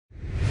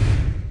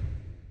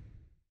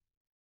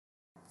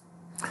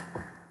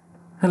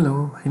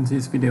Hello, in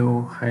this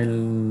video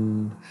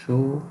I'll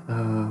show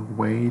a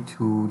way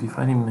to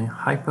define in a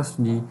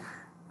HyperStudy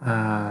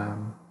a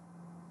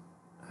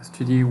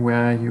study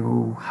where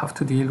you have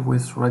to deal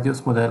with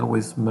Radioss model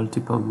with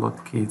multiple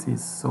load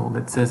cases. So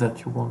let's say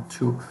that you want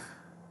to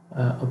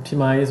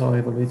optimize or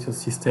evaluate your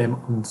system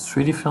on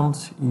 3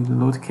 different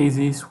load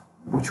cases,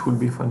 which would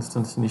be, for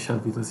instance, initial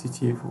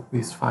velocity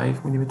with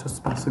 5 millimeters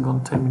per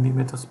second, 10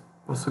 millimeters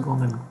per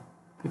second, and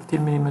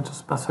 15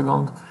 millimeters per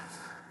second,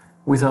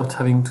 without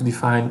having to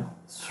define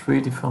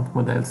 3 different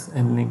models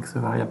and link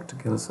the variable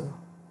together.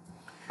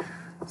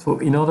 So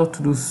in order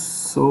to do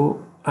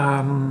so,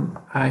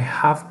 I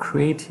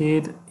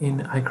created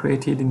in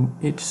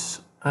each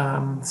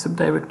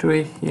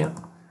subdirectory here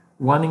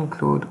one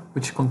include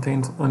which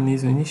contains only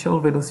the initial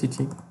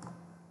velocity.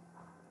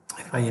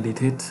 If I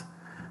edit it,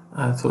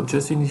 so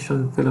just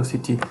initial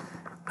velocity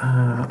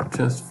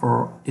just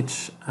for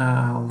each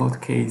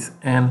load case,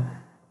 and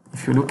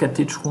if you look at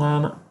each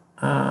one,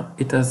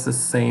 it has the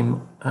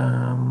same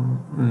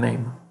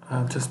name,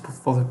 just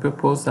for the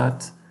purpose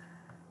that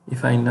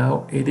if I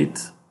now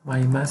edit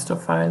my master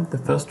file, the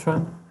first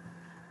one,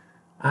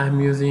 I'm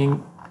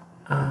using,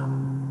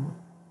 and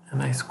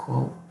I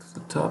scroll to the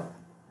top,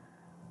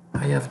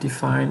 I have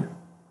defined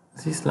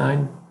this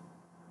line,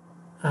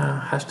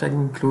 hashtag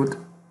include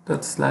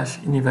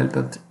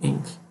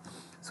 /inival.inc.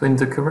 So in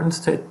the current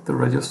state, the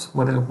Radioss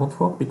model won't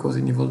work because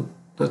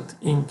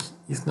inival.inc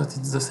is not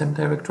in the same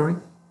directory.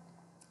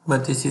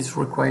 But this is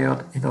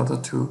required in order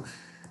to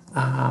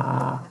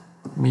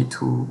me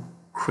to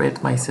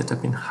create my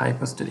setup in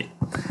HyperStudy.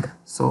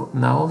 So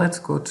now let's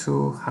go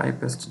to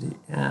HyperStudy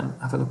and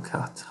have a look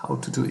at how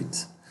to do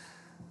it.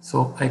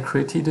 So I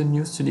created a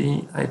new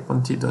study. I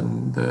pointed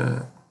on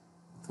the,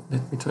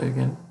 let me try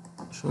again,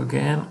 show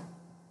again,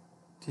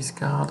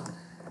 discard.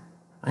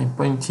 I'm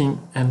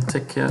pointing, and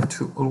take care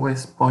to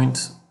always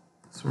point,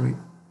 to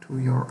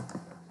your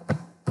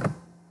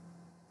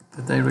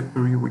the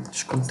directory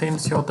which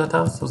contains your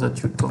data, so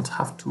that you don't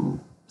have to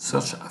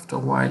search after a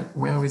while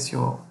where is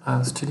your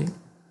study.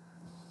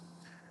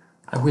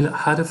 I will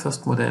add a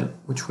first model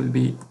which will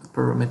be a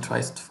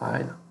parametrized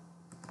file.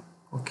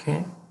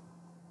 Okay.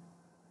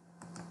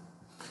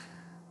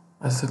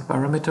 As a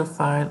parameter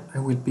file, I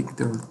will pick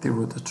the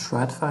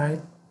 .rad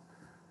file.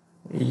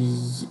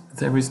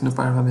 There is no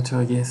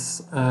parameter,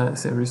 yes.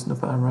 There is no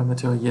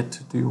parameter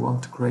yet. Do you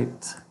want to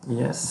create?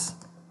 Yes.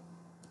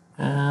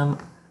 And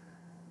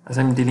as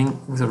I'm dealing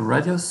with a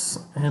Radioss,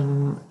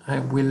 and I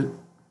will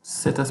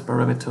set as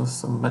parameters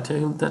some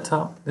material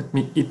data. Let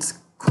me hit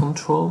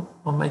Control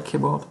on my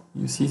keyboard.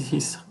 You see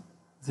this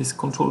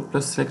Control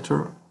plus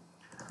selector.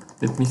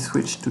 Let me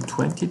switch to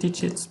 20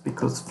 digits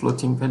because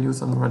floating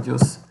values on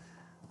Radioss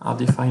are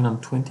defined on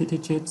 20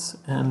 digits.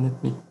 And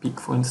let me pick,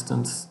 for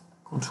instance,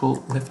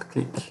 Control left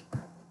click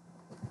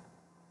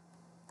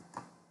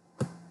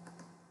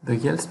the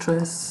yield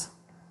stress.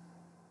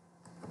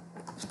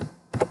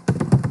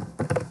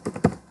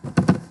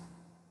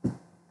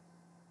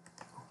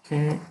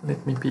 Okay,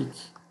 let me pick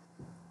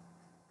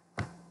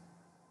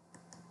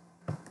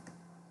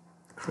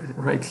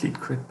right click,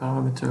 create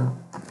parameter,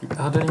 the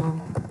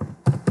hardening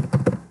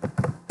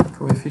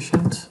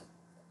coefficient,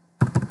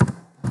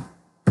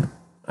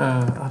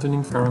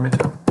 hardening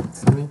parameter,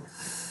 sorry.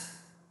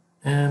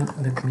 And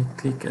let me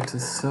click at the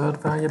third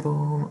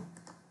variable,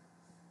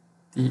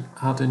 the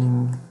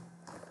hardening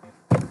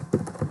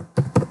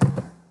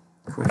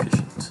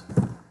coefficient.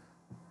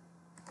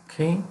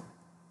 Okay.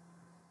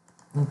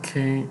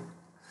 Okay.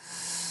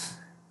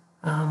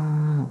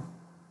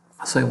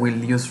 So I will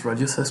use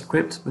Radioss as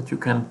script, but you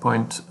can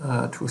point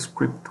to a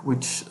script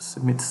which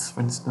submits, for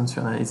instance,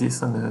 your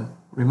analysis on a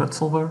remote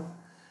solver.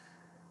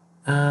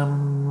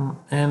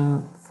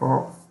 And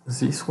for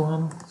this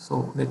one,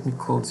 so let me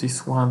call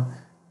this one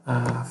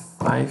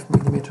 5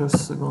 millimeters per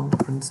second,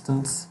 for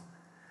instance.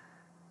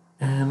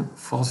 And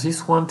for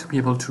this one to be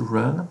able to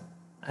run,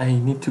 I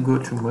need to go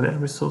to model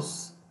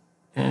resource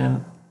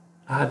and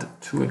add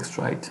 2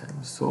 extra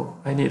items. So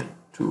I need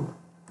to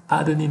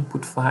add an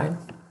input file,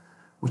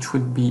 which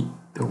will be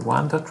the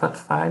one.rad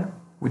file,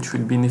 which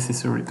will be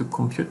necessary to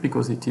compute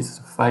because it is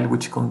a file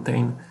which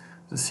contains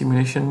the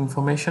simulation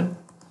information.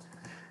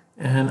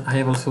 And I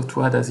have also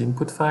to add as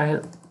input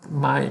file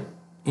my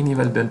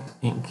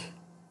inival.inc,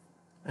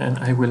 and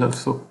I will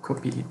also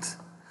copy it.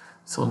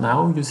 So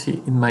now you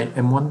see in my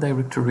M1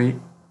 directory,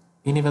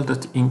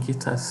 inival.inc,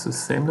 it has the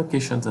same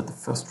locations as the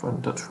first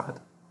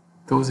one.rad.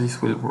 So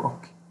this will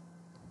work.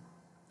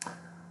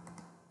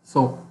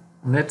 So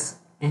let's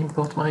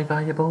import my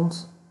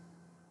variables.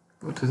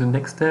 Go to the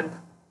next step.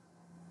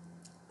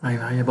 My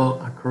variables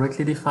are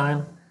correctly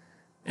defined,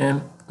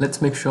 and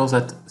let's make sure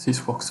that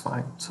this works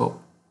fine.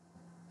 So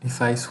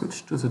if I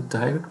switch to the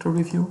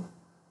directory view,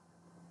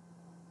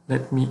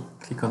 let me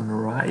click on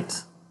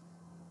write.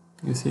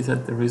 You see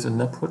that there is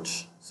an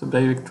approach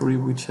subdirectory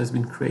which has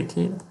been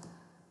created,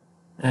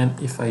 and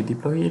if I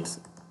deploy it,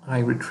 I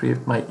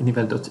retrieve my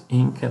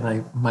inival.inc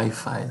and my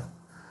file.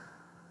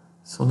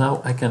 So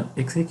now I can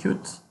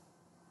execute.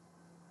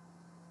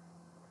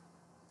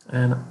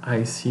 and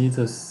I see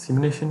the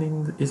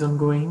simulation is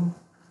ongoing.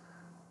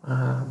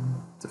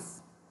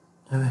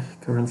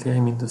 Currently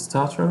I'm in the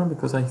starter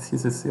because I see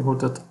the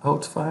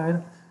 0.out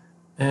file,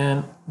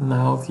 and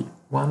now the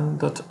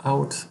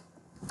 1.out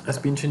has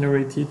been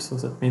generated, so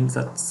that means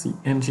that the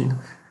engine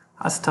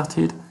has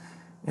started,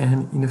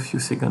 and in a few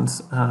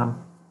seconds,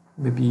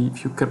 maybe a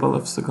few couple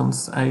of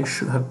seconds, I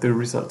should have the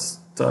results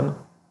done.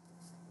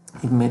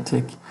 It may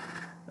take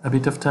a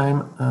bit of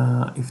time.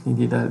 If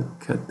needed, I'll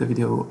cut the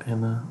video,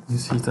 and you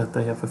see that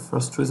I have a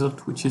first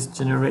result which is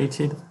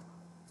generated.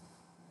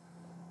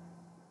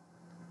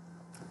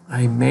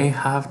 I may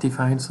have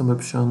defined some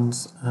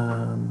options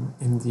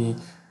in the...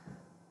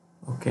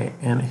 Okay,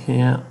 and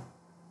here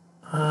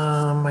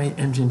my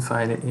engine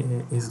file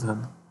is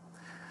done.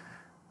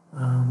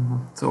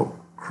 So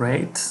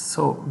great,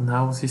 so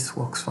now this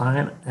works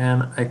fine,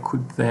 and I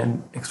could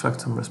then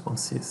extract some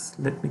responses.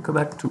 Let me go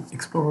back to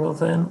Explorer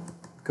then,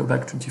 go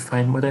back to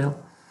define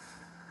model,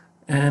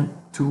 and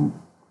to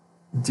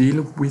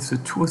deal with the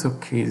two other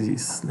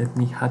cases, let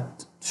me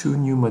add two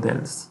new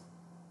models,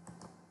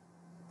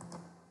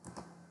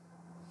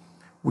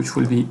 which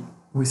will be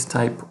with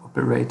type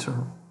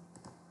operator.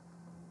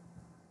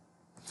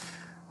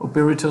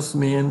 Operators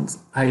means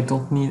I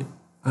don't need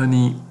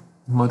any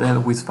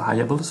model with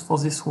variables for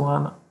this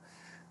one.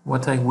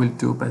 What I will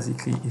do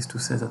basically is to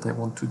say that I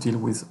want to deal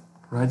with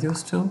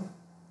Radioss too.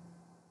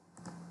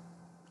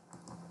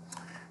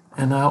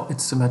 And now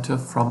it's a matter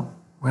from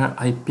where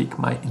I pick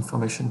my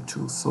information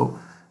to. So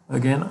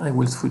again, I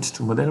will switch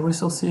to model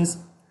resources.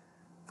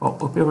 For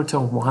operator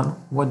 1,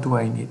 what do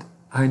I need?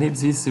 I need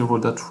this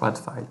 0.rad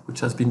file,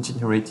 which has been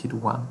generated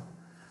 1.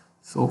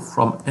 So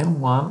from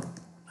M1,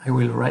 I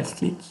will right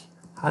click,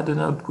 add an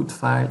output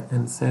file,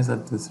 and say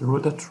that the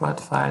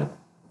 0.rad file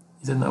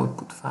is an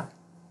output file.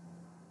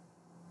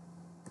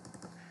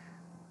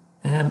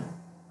 And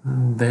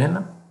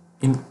then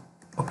in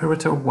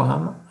operator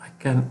 1, I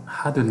can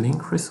add a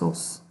link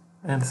resource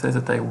and say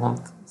that I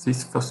want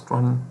this first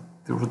one,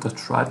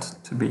 0.rad,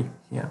 to be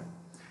here.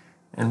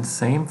 And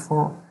same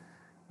for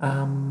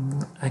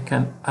I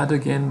can add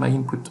again my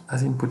input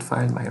as input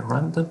file, my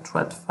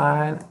rand.rad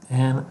file,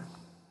 and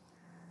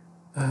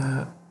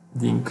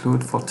the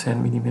include for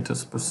 10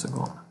 millimeters per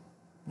second,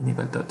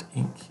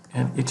 enable.inc.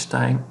 And each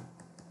time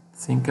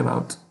think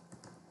about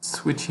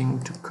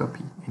switching to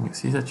copy, and you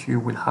see that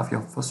you will have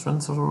your first run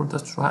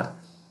 0.rad,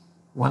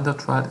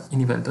 1.rad,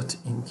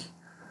 enable.inc.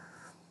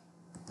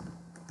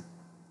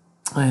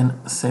 And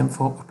same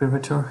for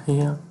operator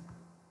here,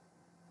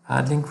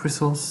 add link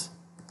resource.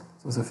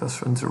 So the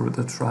first run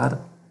 0.rad,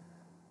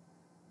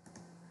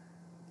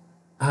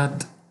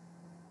 add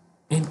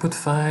input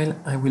file,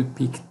 I will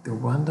pick the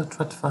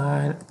 1.rad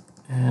file,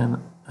 and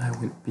I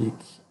will pick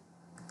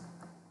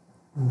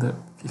the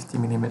 50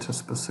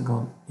 millimeters per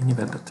second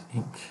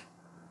enable.inc.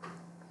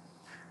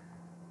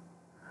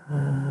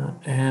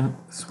 And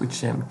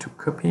switch them to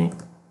copy.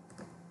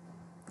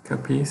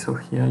 So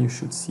here you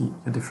should see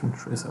your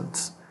different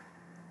results.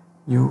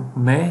 You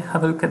may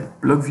have a look at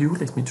block view.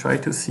 Let me try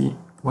to see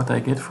what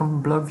I get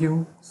from block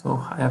view. So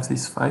I have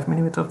this 5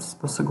 millimeters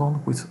per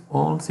second with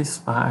all these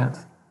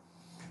files,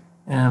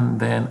 and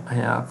then I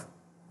have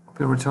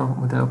operator,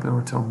 model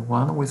operator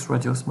 1 with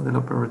Radioss, model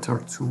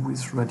operator 2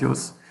 with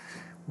Radioss,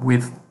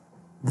 with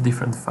the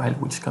different file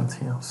which comes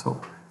here. So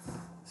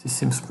this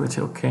seems pretty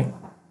okay.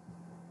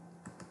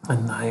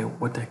 And now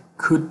what I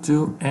could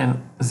do,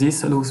 and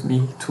this allows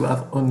me to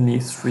have only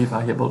 3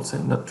 variables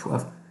and not to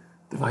have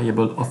the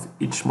variable of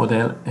each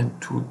model, and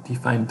to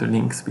define the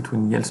links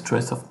between yield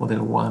stress of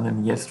model 1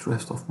 and yield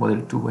stress of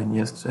model 2 and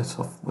yield stress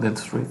of model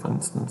 3, for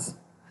instance.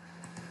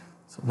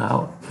 So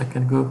now I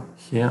can go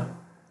here,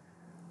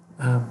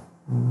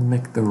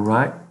 make the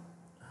right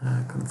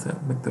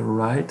make the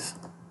right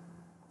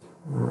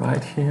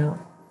here,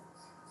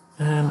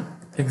 and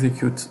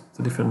execute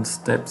the different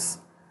steps.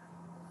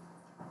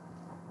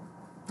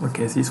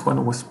 Okay, this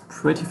one was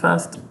pretty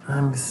fast.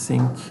 I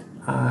think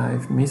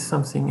I've missed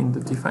something in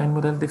the define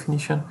model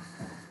definition.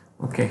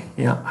 Okay,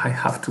 here I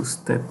have to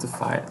step the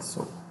file.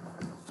 So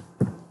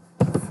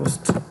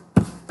first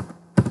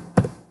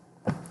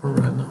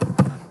run.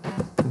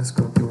 Let's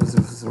go with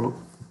the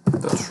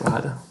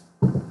 0.rad.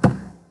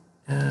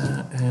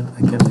 And I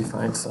can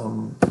define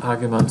some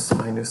arguments,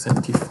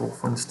 -NT4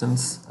 for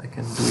instance. I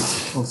can do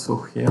it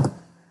also here,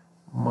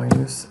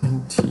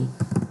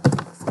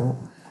 -NT4.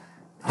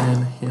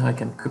 And here I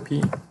can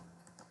copy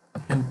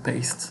and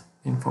paste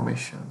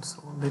information.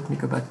 So let me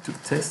go back to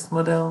test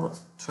model,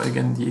 try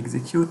again the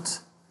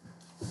execute,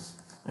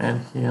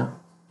 and here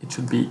it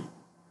should be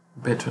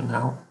better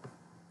now.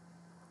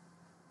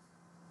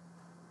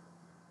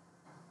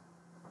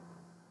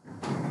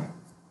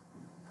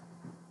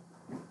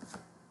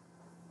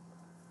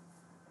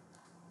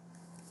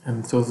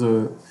 And so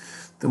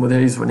the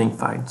model is running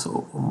fine,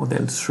 so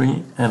model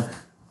 3, and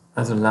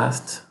as a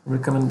last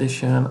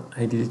recommendation,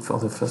 I did it for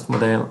the first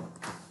model.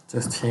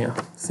 Just here,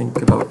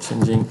 think about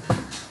changing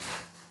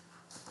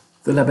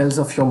the labels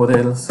of your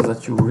model so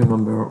that you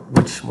remember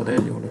which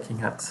model you're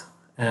looking at,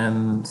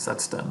 and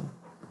that's done.